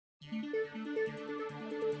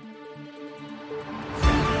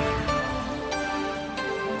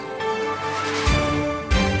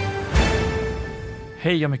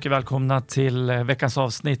Hej och mycket välkomna till veckans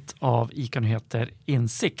avsnitt av ICA-nyheter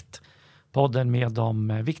Insikt. Podden med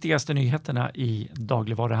de viktigaste nyheterna i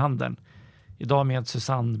dagligvaruhandeln. Idag med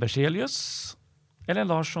Susanne Berzelius, Ellen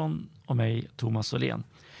Larsson och mig, Thomas Åhlén.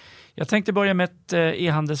 Jag tänkte börja med ett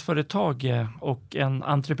e-handelsföretag och en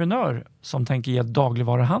entreprenör som tänker ge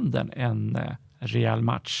dagligvaruhandeln en rejäl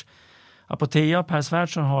match. Apotea och Per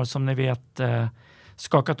Svärdson har som ni vet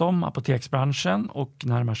skakat om apoteksbranschen och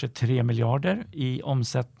närmar sig 3 miljarder i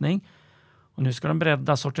omsättning. Och nu ska de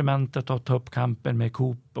bredda sortimentet och ta upp kampen med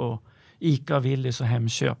Coop och ICA, Willys och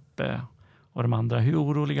Hemköp och de andra. Hur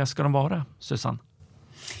oroliga ska de vara, Susanne?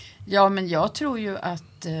 Ja, men jag tror ju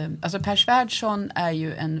att Per Svärdson är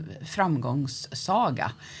ju en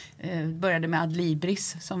framgångssaga. Började med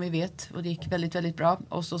Adlibris som vi vet och det gick väldigt, väldigt bra.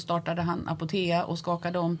 Och så startade han Apotea och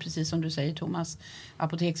skakade om, precis som du säger Thomas,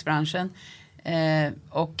 apoteksbranschen.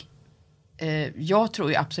 Jag tror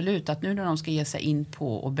ju absolut att nu när de ska ge sig in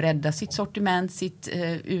på att bredda sitt sortiment, sitt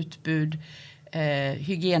utbud,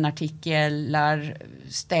 hygienartiklar,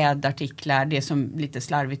 städartiklar, det som lite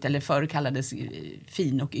slarvigt eller förr kallades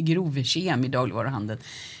fin- och grovkem i dagligvaruhandeln.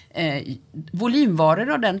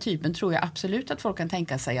 Volymvaror av den typen tror jag absolut att folk kan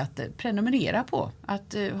tänka sig att prenumerera på.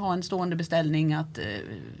 Att ha en stående beställning att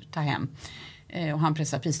ta hem. Och han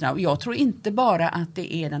pressar priserna. Och jag tror inte bara att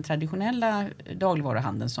det är den traditionella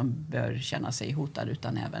dagligvaruhandeln som bör känna sig hotad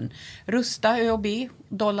utan även Rusta, ÖoB,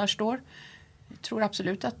 Dollarstore. Jag tror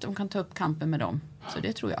absolut att de kan ta upp kampen med dem. Så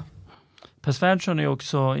det tror jag. Per Svärdson är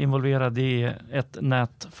också involverad i ett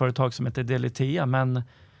nätföretag som heter Delitea, men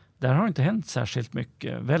där har inte hänt särskilt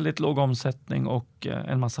mycket. Väldigt låg omsättning och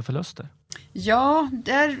en massa förluster. Ja,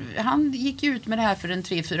 han gick ut med det här för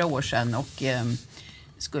 3-4 år sedan och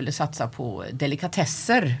skulle satsa på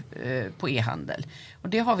delikatesser på e-handel. Och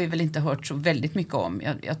det har vi väl inte hört så väldigt mycket om.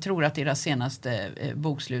 Jag tror att deras senaste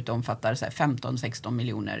bokslut omfattar 15-16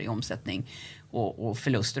 miljoner i omsättning och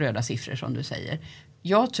förlust, röda siffror som du säger.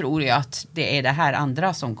 Jag tror ju att det är det här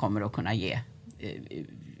andra som kommer att kunna ge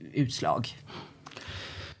utslag.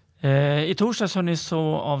 I torsdags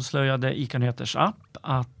så avslöjade ICA-nyheters app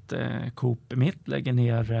att Coop Mitt lägger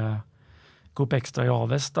ner Coop Extra i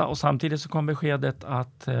Avesta och samtidigt så kom beskedet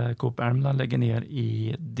att Coop Värmland lägger ner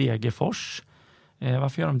i Degerfors.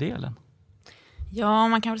 Varför gör de det, Ellen? Ja,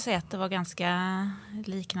 man kan väl säga att det var ganska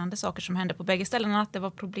liknande saker som hände på bägge ställena. Att det var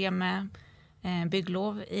problem med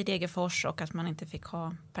bygglov i Degerfors och att man inte fick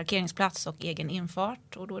ha parkeringsplats och egen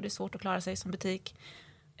infart. Och då är det svårt att klara sig som butik.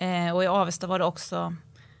 Och i Avesta var det också,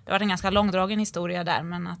 det var en ganska långdragen historia där,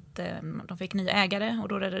 men att de fick nya ägare och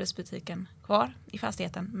då räddades butiken kvar i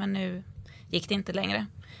fastigheten. Men nu gick det inte längre.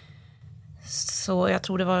 Så jag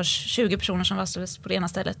tror det var 20 personer som varslades på det ena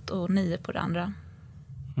stället och 9 på det andra.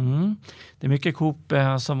 Det är mycket Coop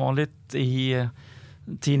som vanligt i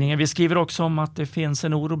tidningen. Vi skriver också om att det finns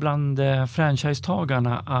en oro bland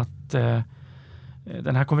franchise-tagarna att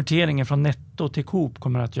den här konverteringen från Netto till Coop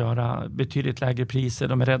kommer att göra betydligt lägre priser.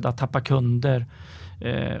 De är rädda att tappa kunder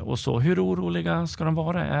och så. Hur oroliga ska de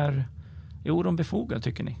vara? Är oron befogad,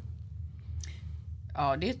 tycker ni?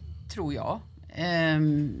 Ja, det tror jag.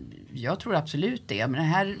 Jag tror absolut det. Men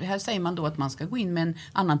här säger man då att man ska gå in med en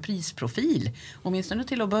annan prisprofil. Åtminstone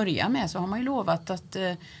till att börja med så har man ju lovat att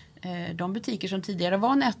de butiker som tidigare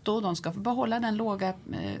var Netto, de ska få behålla den låga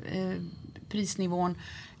prisnivån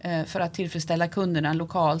för att tillfredsställa kunderna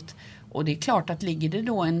lokalt. Och det är klart att ligger det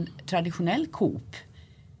då en traditionell Coop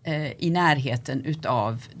i närheten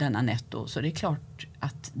utav denna Netto, så det är klart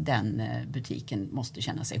att den butiken måste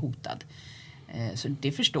känna sig hotad. Så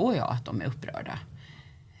det förstår jag att de är upprörda.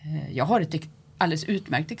 Jag har ett alldeles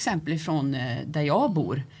utmärkt exempel från där jag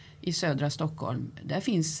bor i södra Stockholm. Där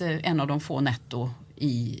finns en av de få Netto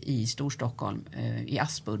i Storstockholm, i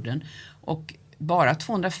Aspudden. Och bara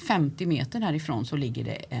 250 meter härifrån så ligger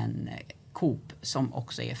det en Coop som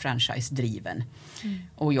också är franchise-driven.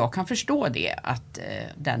 Och jag kan förstå det att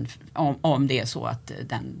om det är så att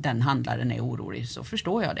den handlaren är orolig, så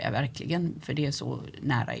förstår jag det verkligen, för det är så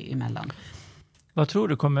nära emellan. Vad tror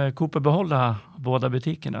du, kommer Coop behålla båda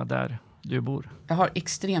butikerna där du bor? Jag har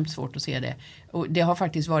extremt svårt att se det. Och det har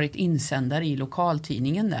faktiskt varit insändare i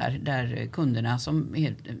lokaltidningen där kunderna som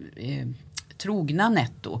är trogna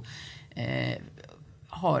Netto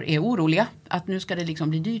är oroliga att nu ska det liksom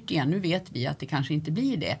bli dyrt igen. Nu vet vi att det kanske inte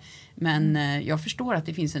blir det. Men jag förstår att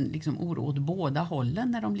det finns en liksom oro åt båda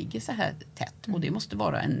hållen när de ligger så här tätt. Och det måste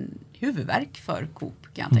vara en huvudvärk för Coop,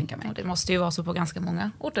 kan jag tänka mig. Och det måste ju vara så på ganska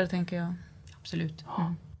många orter, tänker jag. Absolut.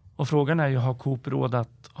 Och frågan är ju, har Coop råd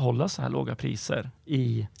att hålla så här låga priser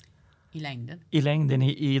i längden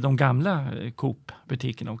i de gamla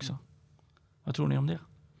Coop-butikerna också? Vad tror ni om det?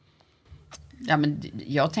 Ja, men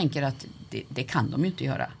jag tänker att det kan de ju inte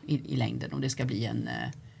göra i längden om det ska bli en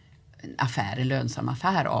lönsam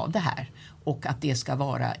affär av det här. Och att det ska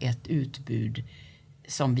vara ett utbud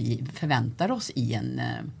som vi förväntar oss i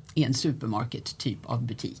en supermarket-typ av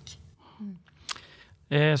butik.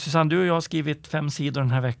 Susanne, du och jag har skrivit 5 sidor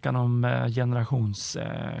den här veckan om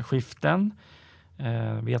generationsskiften.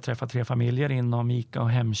 Vi har träffat 3 familjer inom ICA och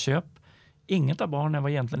Hemköp. Inget av barnen var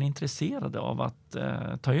egentligen intresserade av att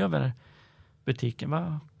ta över butiken.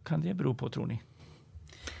 Vad kan det bero på, tror ni?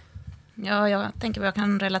 Ja, jag tänker att jag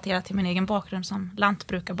kan relatera till min egen bakgrund som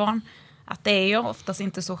lantbrukarbarn. Att det är ju oftast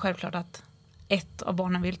inte så självklart att ett av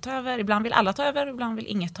barnen vill ta över. Ibland vill alla ta över, ibland vill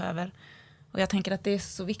inget ta över. Och jag tänker att det är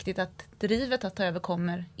så viktigt att drivet att ta över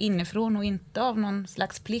kommer inifrån och inte av någon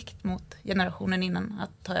slags plikt mot generationen innan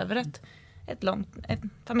att ta över ett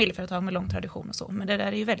familjeföretag med lång tradition och så. Men det där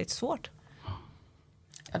är ju väldigt svårt.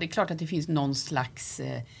 Ja, det är klart att det finns någon slags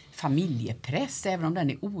familjepress, även om den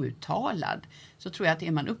är outtalad. Så tror jag att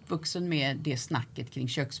är man uppvuxen med det snacket kring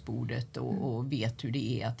köksbordet och vet hur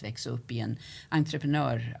det är att växa upp i en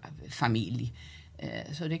entreprenörfamilj.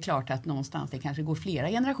 Så det är klart att någonstans det kanske går flera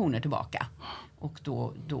generationer tillbaka. Och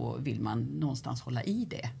då vill man någonstans hålla i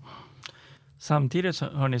det. Samtidigt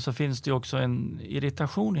så finns det också en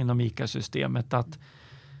irritation inom ICA-systemet att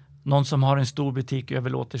någon som har en stor butik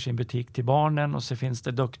överlåter sin butik till barnen och så finns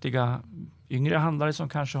det duktiga yngre handlare som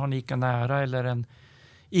kanske har en ICA nära eller en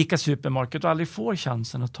ICA supermarket och aldrig får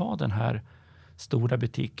chansen att ta den här stora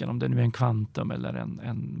butiken, om det nu är en Kvantum eller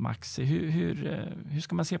en Maxi. Hur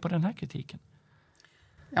ska man se på den här kritiken?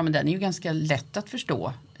 Ja, men den är ju ganska lätt att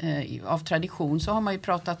förstå. Av tradition så har man ju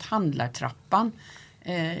pratat handlartrappan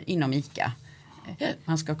inom ICA.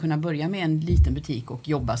 Man ska kunna börja med en liten butik och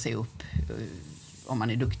jobba sig upp om man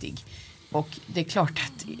är duktig. Och det är klart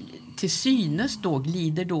att till synes då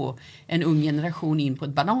glider då en ung generation in på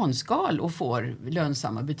ett bananskal och får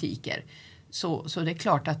lönsamma butiker. Så det är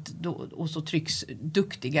klart att då, och så trycks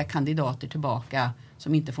duktiga kandidater tillbaka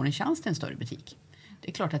som inte får en chans till en större butik. Det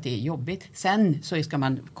är klart att det är jobbigt. Sen så ska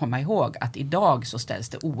man komma ihåg att idag så ställs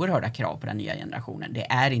det oerhörda krav på den nya generationen.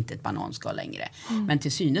 Det är inte ett bananskal längre. Men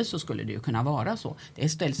till synes så skulle det ju kunna vara så. Det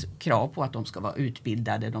ställs krav på att de ska vara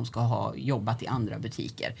utbildade, de ska ha jobbat i andra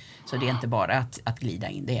butiker. Så det är inte bara att glida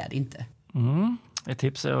in, det är det inte. Ett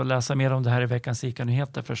tips är att läsa mer om det här i veckans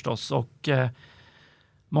ICA-nyheter förstås. Och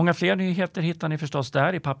många fler nyheter hittar ni förstås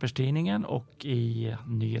där i papperstidningen och i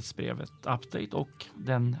nyhetsbrevet Update och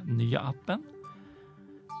den nya appen.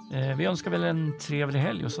 Vi önskar väl en trevlig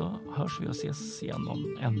helg och så hörs vi och ses igen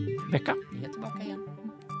om en vecka. Vi är tillbaka igen.